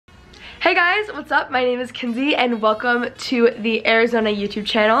Hey guys, what's up? My name is Kenzie and welcome to the Arizona YouTube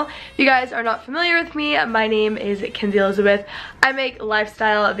channel. If you guys are not familiar with me, my name is Kenzie Elizabeth. I make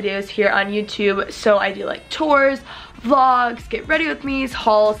lifestyle videos here on YouTube, so I do like tours, vlogs, get ready with me's,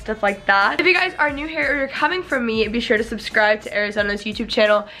 hauls, stuff like that. If you guys are new here or you're coming from me, be sure to subscribe to Arizona's YouTube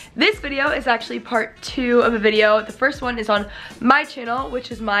channel. This video is actually part 2 of a video. The first one is on my channel, which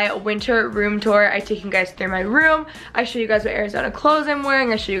is my winter room tour. I take you guys through my room. I show you guys what Arizona clothes I'm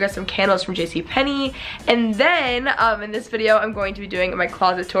wearing. I show you guys some candles from JCPenney. And then in this video, I'm going to be doing my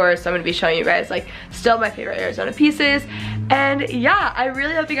closet tour. So I'm going to be showing you guys like still my favorite Arizona pieces. And yeah, I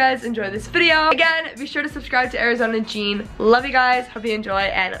really hope you guys enjoy this video. Again, be sure to subscribe to Arizona Jean. Love you guys, hope you enjoy,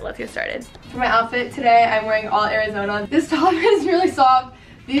 and let's get started. For my outfit today, I'm wearing all Arizona. This top is really soft.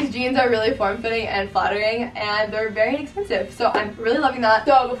 These jeans are really form-fitting and flattering, and they're very inexpensive, so I'm really loving that.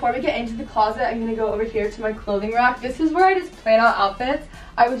 So before we get into the closet, I'm gonna go over here to my clothing rack. This is where I just plan out outfits.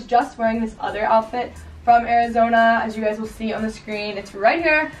 I was just wearing this other outfit from Arizona, as you guys will see on the screen. It's right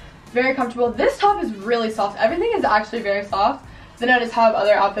here, very comfortable. This top is really soft. Everything is actually very soft. Then I just have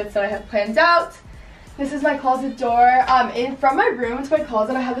other outfits that I have planned out. This is my closet door. From my room to my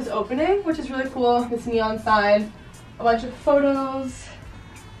closet, I have this opening, which is really cool. This neon sign, a bunch of photos.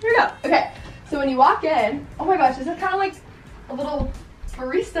 Here we go. Okay, so when you walk in, oh my gosh, this is kind of like a little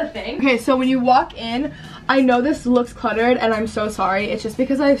barista thing. Okay, so when you walk in, I know this looks cluttered, and I'm so sorry. It's just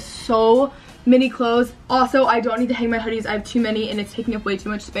because I have so many clothes. Also, I don't need to hang my hoodies. I have too many, and it's taking up way too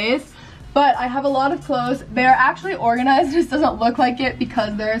much space. But I have a lot of clothes. They're actually organized. It just doesn't look like it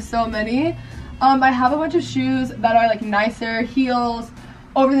because there are so many. I have a bunch of shoes that are like nicer, heels,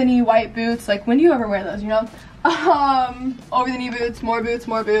 over the knee white boots. Like, when do you ever wear those, you know? Over the knee boots, more boots,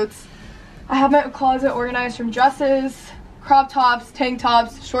 more boots. I have my closet organized from dresses, crop tops, tank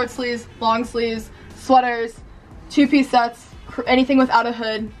tops, short sleeves, long sleeves, sweaters, two-piece sets, anything without a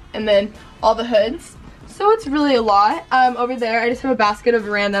hood, and then all the hoods. So it's really a lot. Over there, I just have a basket of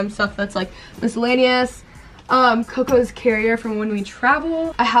random stuff that's like miscellaneous. Coco's carrier from when we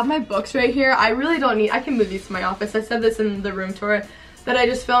travel. I have my books right here. I really don't need, I can move these to my office. I said this in the room tour that I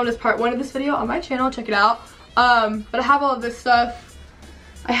just filmed as part 1 of this video on my channel. Check it out. But I have all of this stuff.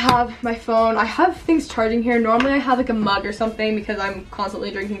 I have my phone. I have things charging here. Normally I have like a mug or something because I'm constantly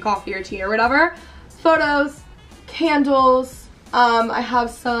drinking coffee or tea or whatever. Photos, candles. I have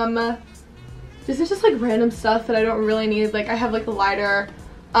some, this is just like random stuff that I don't really need. Like I have like a lighter,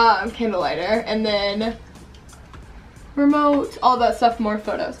 candle lighter, and then remote, all that stuff, more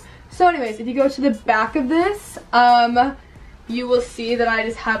photos. So anyways, if you go to the back of this, you will see that I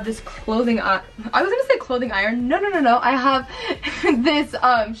just have this clothing I was gonna say clothing iron. No. I have this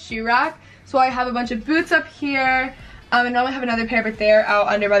shoe rack. So I have a bunch of boots up here. I normally have another pair, but they're out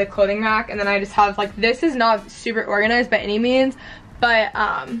under by the clothing rack. And then I just have like, this is not super organized by any means, but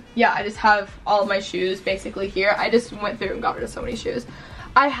yeah, I just have all of my shoes basically here. I just went through and got rid of so many shoes.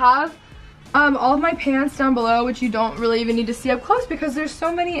 I have all of my pants down below, which you don't really even need to see up close because there's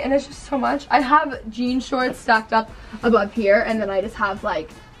so many and it's just so much. I have jean shorts stacked up above here, and then I just have like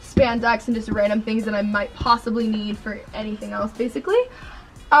spandex and just random things that I might possibly need for anything else basically.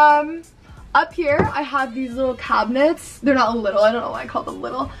 Up here I have these little cabinets. They're not little, I don't know why I call them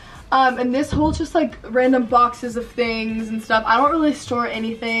little. And this holds just like random boxes of things and stuff. I don't really store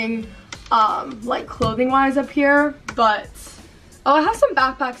anything like clothing wise up here, but oh, I have some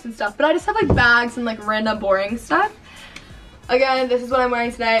backpacks and stuff, but I just have like bags and like random boring stuff. Again, this is what I'm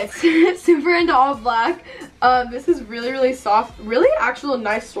wearing today. It's super into all black. This is really soft. Really actual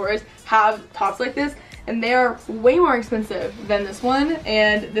nice stores have tops like this, and they are way more expensive than this one,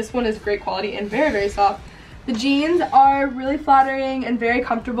 and this one is great quality and very soft. The jeans are really flattering and very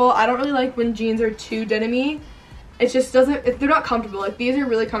comfortable. I don't really like when jeans are too denim-y. It just doesn't, they're not comfortable. Like, these are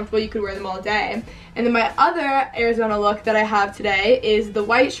really comfortable. You could wear them all day. And then my other Arizona look that I have today is the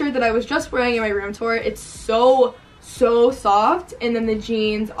white shirt that I was just wearing in my room tour. It's so soft. And then the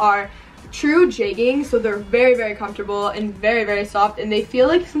jeans are true jegging, so they're very comfortable and very soft. And they feel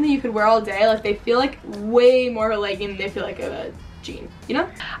like something you could wear all day. Like, they feel like way more of a legging than they feel like a jean, you know?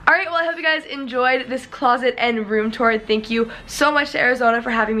 Alright, well, I hope you guys enjoyed this closet and room tour. Thank you so much to Arizona for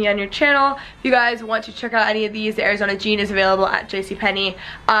having me on your channel. If you guys want to check out any of these, the Arizona Jean is available at JCPenney.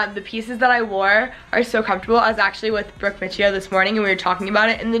 The pieces that I wore are so comfortable. I was actually with Brooke Michio this morning and we were talking about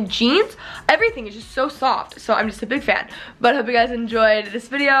it, and the jeans, everything is just so soft, so I'm just a big fan. But I hope you guys enjoyed this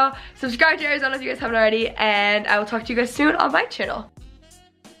video. Subscribe to Arizona if you guys haven't already, and I will talk to you guys soon on my channel.